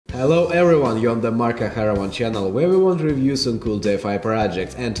Hello everyone, you're on the Marka Haravan channel where we want reviews on cool DeFi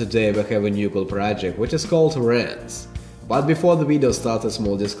projects, and today we have a new cool project which is called Rens. But before the video starts, a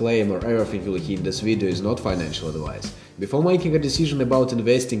small disclaimer: everything you'll hear in this video is not financial advice. Before making a decision about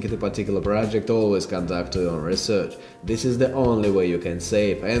investing in a particular project, always conduct your own research. This is the only way you can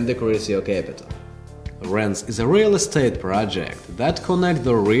save and decrease your capital. Rens is a real estate project that connects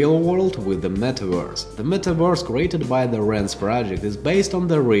the real world with the metaverse. The metaverse created by the Rens project is based on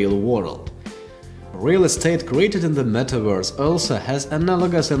the real world. Real estate created in the metaverse also has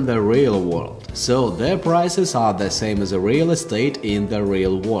analogs in the real world, so their prices are the same as a real estate in the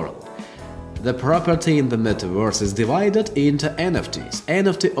real world. The property in the metaverse is divided into NFTs.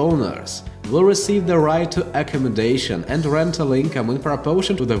 NFT owners will receive the right to accommodation and rental income in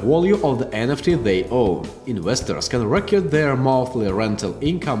proportion to the value of the NFT they own. Investors can record their monthly rental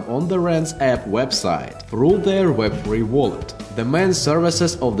income on the Rens app website through their Web3 wallet. The main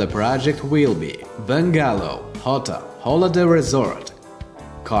services of the project will be bungalow, hotel, holiday resort,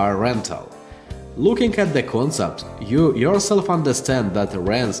 car rental. Looking at the concept, you yourself understand that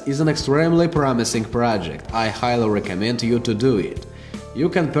Rens is an extremely promising project. I highly recommend you to do it. You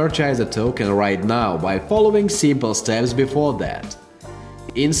can purchase a token right now by following simple steps before that.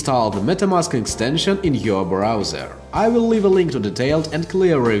 Install the MetaMask extension in your browser. I will leave a link to detailed and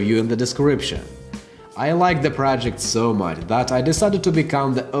clear review in the description. I like the project so much that I decided to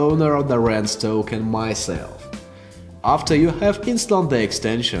become the owner of the Rens token myself. After you have installed the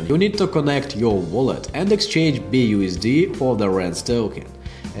extension, you need to connect your wallet and exchange BUSD for the Rens token.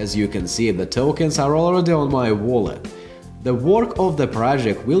 As you can see, the tokens are already on my wallet. The work of the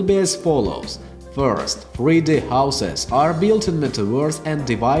project will be as follows. First, 3D houses are built in Metaverse and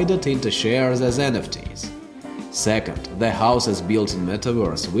divided into shares as NFTs. Second, the houses built in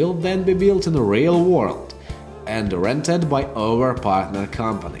Metaverse will then be built in the real world and rented by our partner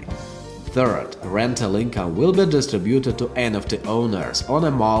company. Third, rental income will be distributed to NFT owners on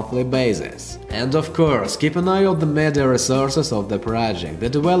a monthly basis. And of course, keep an eye on the media resources of the project. The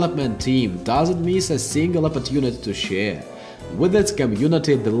development team doesn't miss a single opportunity to share with its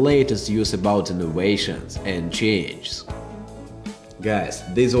community the latest news about innovations and changes. Guys,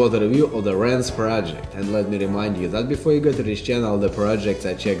 this was the review of the Rens project, and let me remind you that before you go to this channel, the projects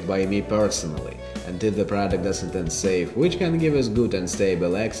are checked by me personally, and if the product doesn't end safe, which can give us good and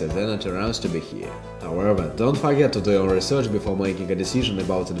stable access, then it turns to be here. However, don't forget to do your research before making a decision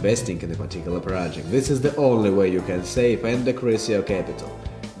about investing in a particular project. This is the only way you can save and decrease your capital.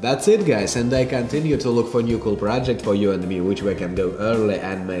 That's it, guys, and I continue to look for new cool project for you and me, which we can go early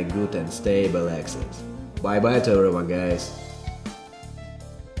and make good and stable access. Bye bye to everyone, guys.